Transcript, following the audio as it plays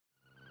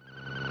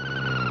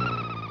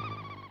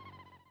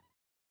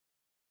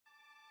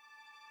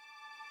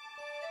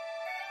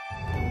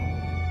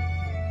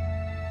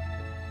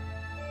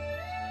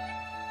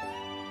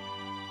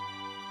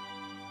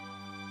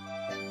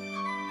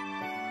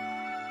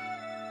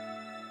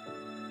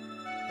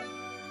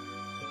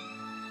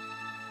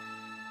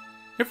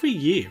Every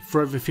year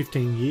for over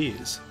 15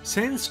 years,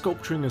 Sand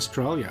Sculpturing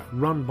Australia,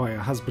 run by a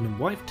husband and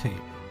wife team,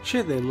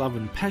 share their love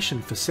and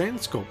passion for sand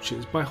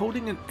sculptures by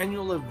holding an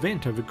annual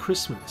event over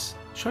Christmas,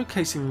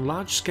 showcasing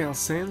large-scale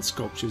sand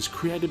sculptures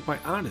created by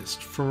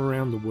artists from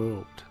around the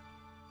world.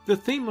 The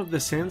theme of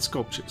the sand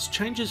sculptures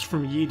changes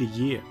from year to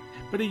year,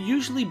 but are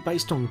usually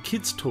based on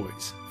kids'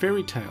 toys,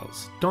 fairy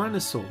tales,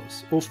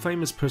 dinosaurs, or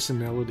famous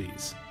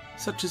personalities,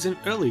 such as in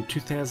early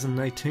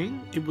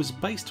 2018 it was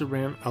based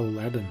around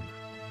Aladin.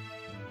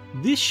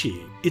 This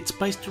year, it's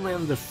based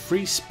around the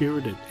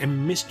free-spirited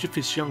and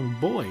mischievous young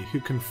boy who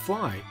can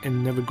fly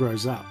and never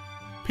grows up,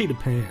 Peter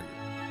Pan.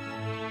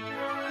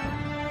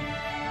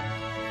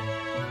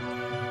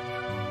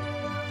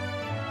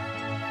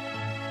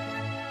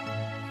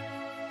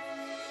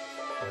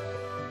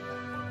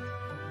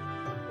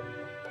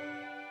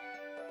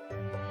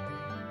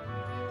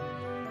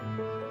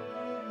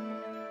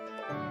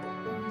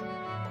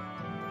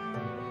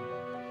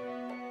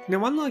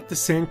 Now, unlike the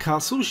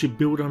sandcastles you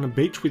build on a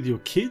beach with your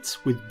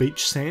kids with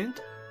beach sand,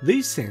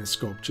 these sand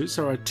sculptures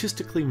are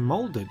artistically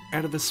moulded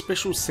out of a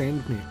special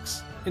sand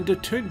mix and are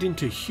turned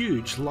into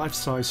huge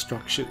life-size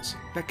structures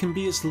that can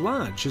be as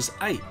large as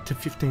 8 to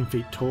 15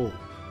 feet tall,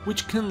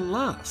 which can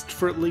last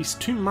for at least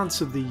 2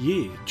 months of the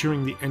year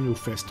during the annual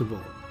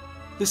festival.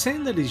 The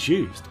sand that is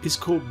used is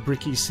called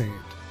bricky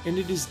sand, and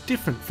it is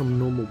different from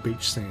normal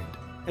beach sand,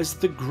 as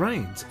the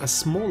grains are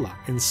smaller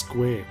and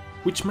square,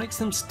 which makes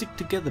them stick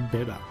together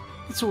better.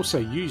 It's also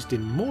used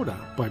in mortar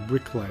by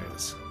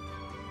bricklayers.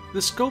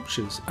 The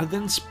sculptures are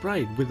then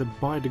sprayed with a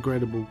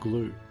biodegradable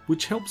glue,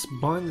 which helps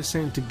bind the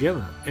sand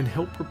together and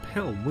help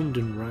repel wind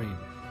and rain.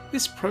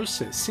 This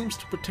process seems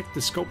to protect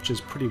the sculptures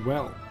pretty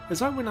well,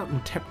 as I went up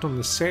and tapped on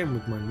the sand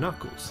with my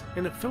knuckles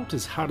and it felt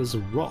as hard as a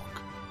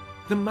rock.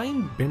 The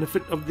main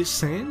benefit of this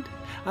sand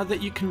are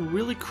that you can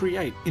really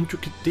create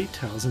intricate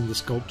details in the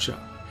sculpture,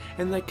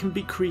 and they can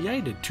be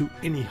created to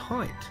any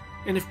height,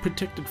 and if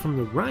protected from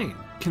the rain,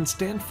 can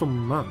stand for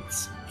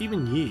months,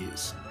 even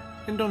years.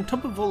 And on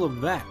top of all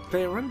of that,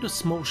 they are under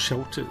small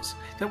shelters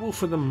that will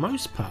for the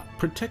most part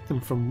protect them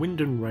from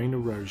wind and rain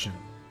erosion.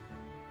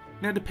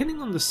 Now,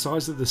 depending on the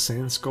size of the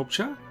sand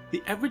sculpture,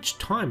 the average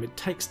time it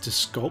takes to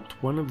sculpt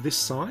one of this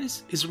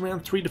size is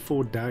around 3 to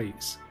 4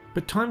 days.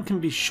 But time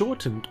can be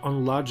shortened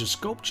on larger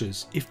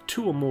sculptures if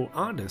 2 or more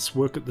artists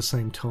work at the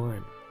same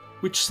time,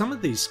 which some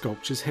of these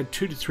sculptures had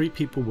 2 to 3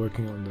 people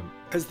working on them,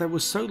 as they were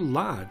so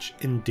large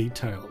and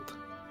detailed.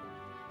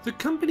 The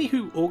company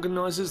who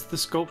organises the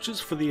sculptures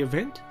for the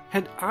event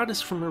had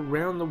artists from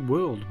around the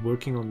world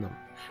working on them,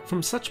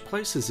 from such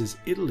places as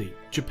Italy,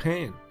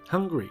 Japan,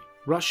 Hungary,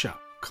 Russia,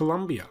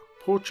 Colombia,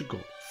 Portugal,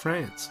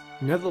 France,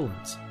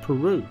 Netherlands,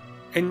 Peru,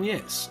 and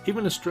yes,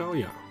 even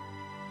Australia.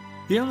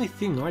 The only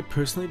thing I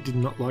personally did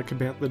not like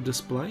about the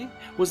display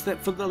was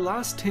that for the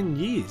last 10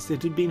 years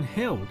it had been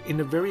held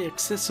in a very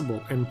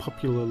accessible and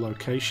popular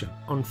location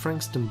on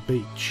Frankston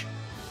Beach,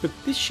 but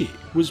this year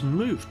was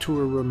moved to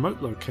a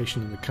remote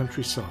location in the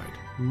countryside,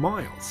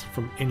 miles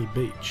from any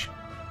beach.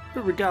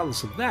 But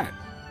regardless of that,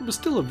 it was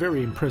still a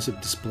very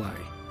impressive display.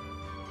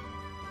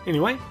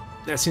 Anyway,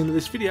 that's the end of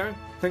this video.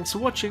 Thanks for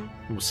watching,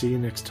 and we'll see you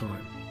next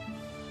time.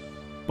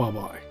 Bye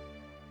bye.